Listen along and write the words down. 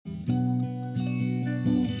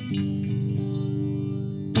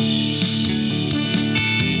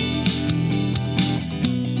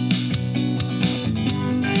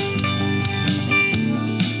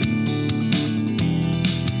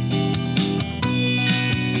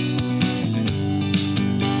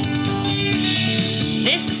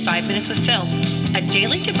5 Minutes with Phil, a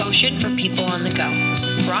daily devotion for people on the go.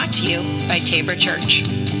 Brought to you by Tabor Church.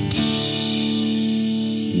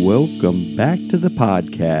 Welcome back to the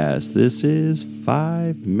podcast. This is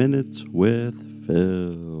 5 Minutes with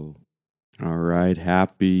Phil. All right,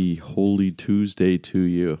 happy Holy Tuesday to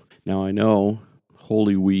you. Now, I know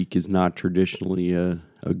Holy Week is not traditionally a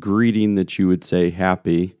greeting that you would say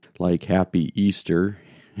happy, like Happy Easter,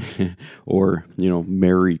 or,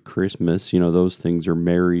 Merry Christmas. Those things are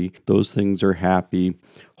merry. Those things are happy.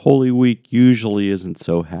 Holy Week usually isn't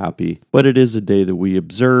so happy, but it is a day that we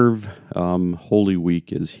observe. Holy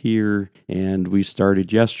Week is here, and we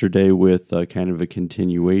started yesterday with kind of a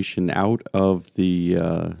continuation out of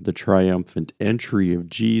the triumphant entry of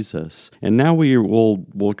Jesus, and now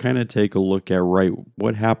we'll kind of take a look at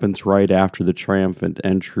what happens right after the triumphant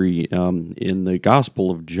entry in the Gospel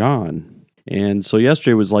of John. And so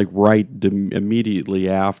yesterday was immediately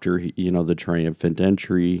after, the triumphant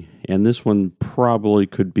entry. And this one probably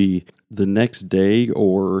could be the next day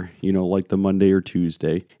or, like the Monday or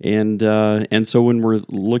Tuesday. And so when we're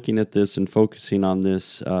looking at this and focusing on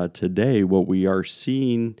this today, what we are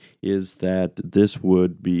seeing is that this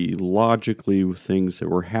would be logically things that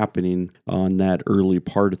were happening on that early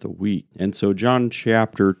part of the week. And so John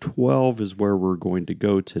chapter 12 is where we're going to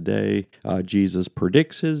go today. Jesus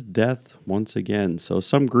predicts his death once again. So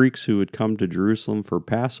some Greeks who had come to Jerusalem for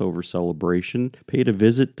Passover celebration paid a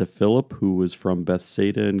visit to Philip, who was from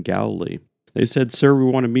Bethsaida in Galilee. They said, "Sir, we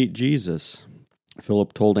want to meet Jesus."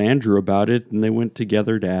 Philip told Andrew about it, and they went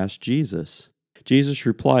together to ask Jesus. Jesus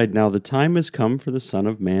replied, "Now the time has come for the Son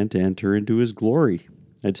of Man to enter into his glory.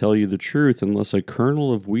 I tell you the truth, unless a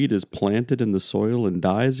kernel of wheat is planted in the soil and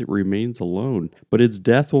dies, it remains alone, but its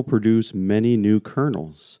death will produce many new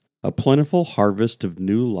kernels, a plentiful harvest of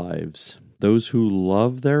new lives. Those who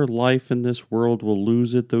love their life in this world will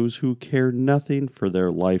lose it. Those who care nothing for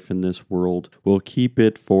their life in this world will keep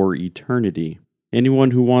it for eternity. Anyone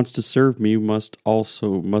who wants to serve me must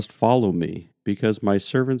follow me, because my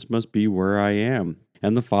servants must be where I am,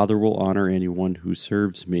 and the Father will honor anyone who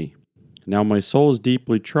serves me. Now my soul is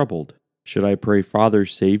deeply troubled. Should I pray, 'Father,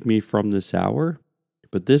 save me from this hour?'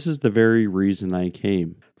 But this is the very reason I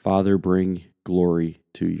came. Father, bring glory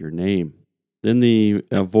to your name." Then the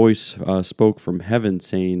voice spoke from heaven,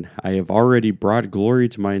 saying, "I have already brought glory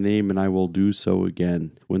to my name, and I will do so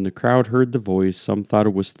again." When the crowd heard the voice, some thought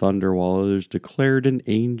it was thunder, while others declared an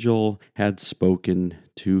angel had spoken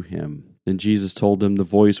to him. Then Jesus told them, "The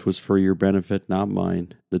voice was for your benefit, not mine.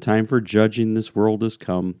 The time for judging this world has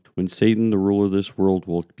come, when Satan, the ruler of this world,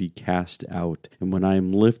 will be cast out. And when I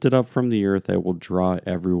am lifted up from the earth, I will draw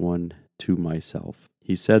everyone to myself."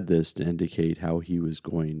 He said this to indicate how he was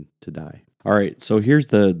going to die. All right, so here's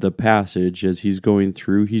the passage as he's going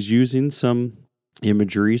through. He's using some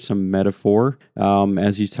imagery, some metaphor,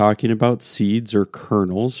 as he's talking about seeds or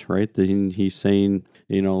kernels, right? Then he's saying,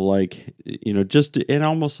 just in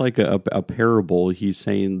almost like a parable, he's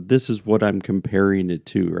saying, this is what I'm comparing it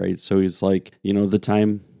to, right? So he's like, the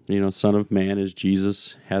time, Son of Man, as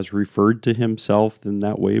Jesus has referred to himself in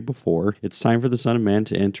that way before, it's time for the Son of Man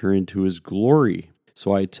to enter into his glory.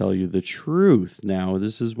 So I tell you the truth. Now,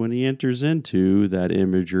 this is when he enters into that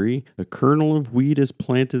imagery. A kernel of wheat is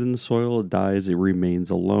planted in the soil, it dies, it remains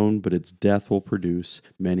alone, but its death will produce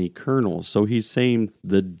many kernels. So he's saying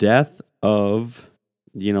the death of,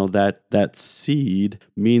 that seed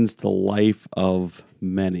means the life of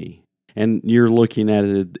many. And you're looking at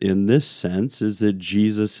it in this sense, is that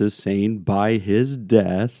Jesus is saying by his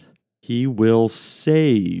death, he will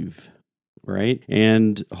save. Right?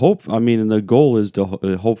 And the goal is to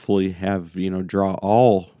hopefully have, draw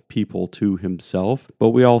all people to himself. But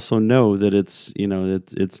we also know that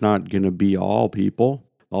it's not going to be all people.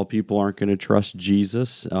 All people aren't going to trust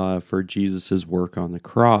Jesus for Jesus's work on the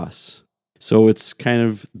cross. So it's kind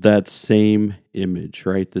of that same image,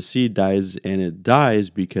 right? The seed dies, and it dies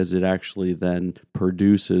because it actually then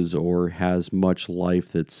produces or has much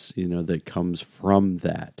life that's, that comes from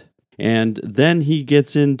that. And then he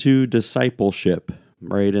gets into discipleship,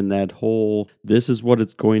 right? And that whole, this is what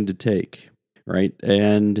it's going to take, right?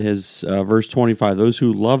 And his verse 25, those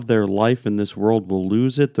who love their life in this world will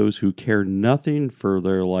lose it. Those who care nothing for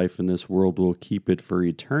their life in this world will keep it for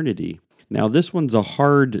eternity. Now, this one's a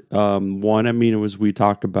hard one. As we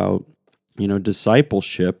talked about,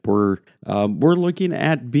 discipleship, we're looking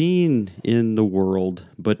at being in the world,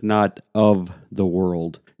 but not of the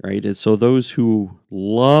world, right? And so those who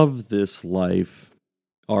love this life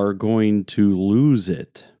are going to lose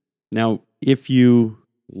it. Now, if you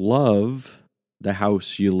love the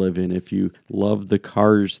house you live in, if you love the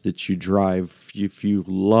cars that you drive, if you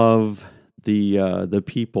love the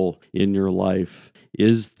people in your life,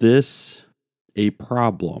 Is this a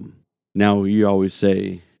problem? Now, you always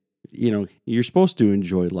say, you're supposed to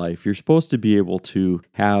enjoy life. You're supposed to be able to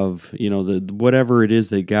have, the whatever it is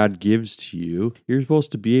that God gives to you, you're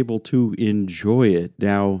supposed to be able to enjoy it.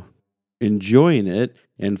 Now, enjoying it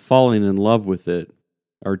and falling in love with it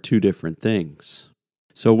are two different things.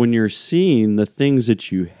 So when you're seeing the things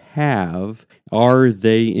that you have, are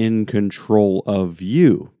they in control of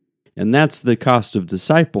you? And that's the cost of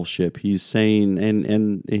discipleship. He's saying,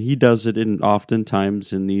 and he does it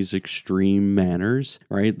oftentimes in these extreme manners,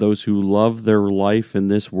 right? Those who love their life in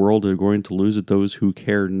this world are going to lose it. Those who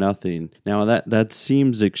care nothing. Now that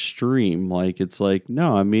seems extreme.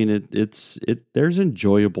 No, I mean there's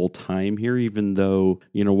enjoyable time here, even though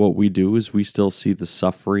what we do is we still see the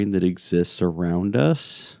suffering that exists around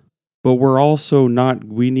us. But we're also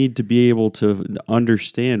we need to be able to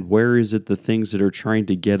understand where is it the things that are trying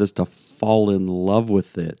to get us to fall in love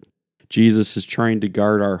with it. Jesus is trying to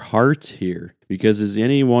guard our hearts here, because as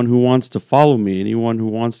anyone who wants to follow me, anyone who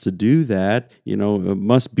wants to do that, it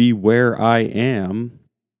must be where I am,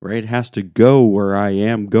 right? It has to go where I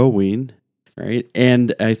am going, right?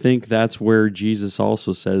 And I think that's where Jesus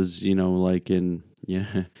also says, in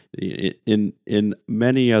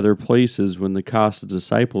many other places, when the cost of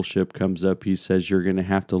discipleship comes up, he says you're going to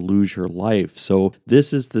have to lose your life. So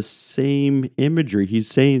this is the same imagery. He's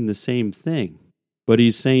saying the same thing, but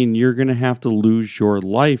he's saying you're going to have to lose your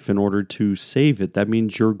life in order to save it. That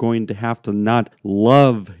means you're going to have to not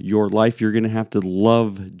love your life. You're going to have to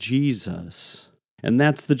love Jesus. And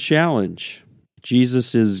that's the challenge.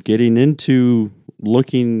 Jesus is getting into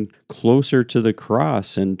looking closer to the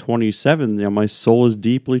cross. In 27, my soul is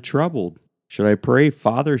deeply troubled. Should I pray,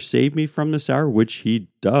 Father, save me from this hour? Which he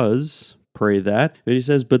does pray that. But he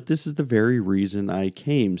says, but this is the very reason I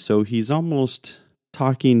came. So he's almost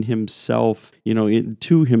talking himself,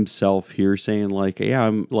 to himself here, saying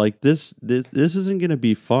I'm this isn't going to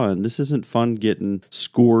be fun. This isn't fun getting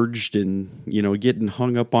scourged and, getting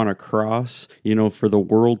hung up on a cross, for the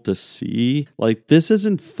world to see. This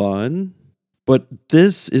isn't fun. But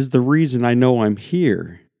this is the reason I know I'm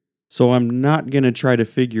here. So I'm not going to try to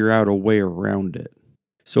figure out a way around it.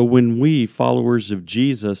 So when we, followers of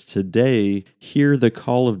Jesus today, hear the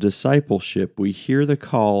call of discipleship, we hear the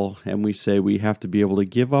call and we say we have to be able to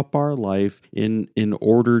give up our life in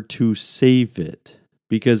order to save it.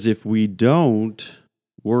 Because if we don't,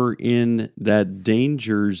 we're in that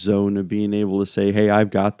danger zone of being able to say, hey,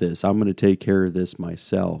 I've got this. I'm going to take care of this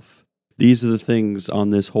myself. These are the things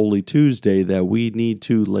on this Holy Tuesday that we need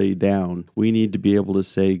to lay down. We need to be able to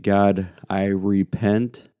say, God, I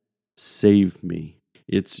repent, save me.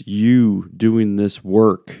 It's you doing this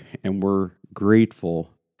work, and we're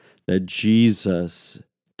grateful that Jesus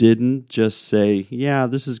didn't just say, yeah,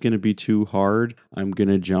 this is going to be too hard, I'm going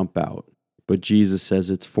to jump out. But Jesus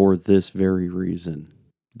says it's for this very reason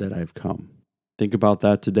that I've come. Think about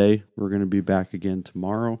that today. We're going to be back again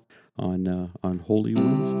tomorrow on Holy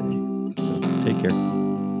Wednesday. So take care.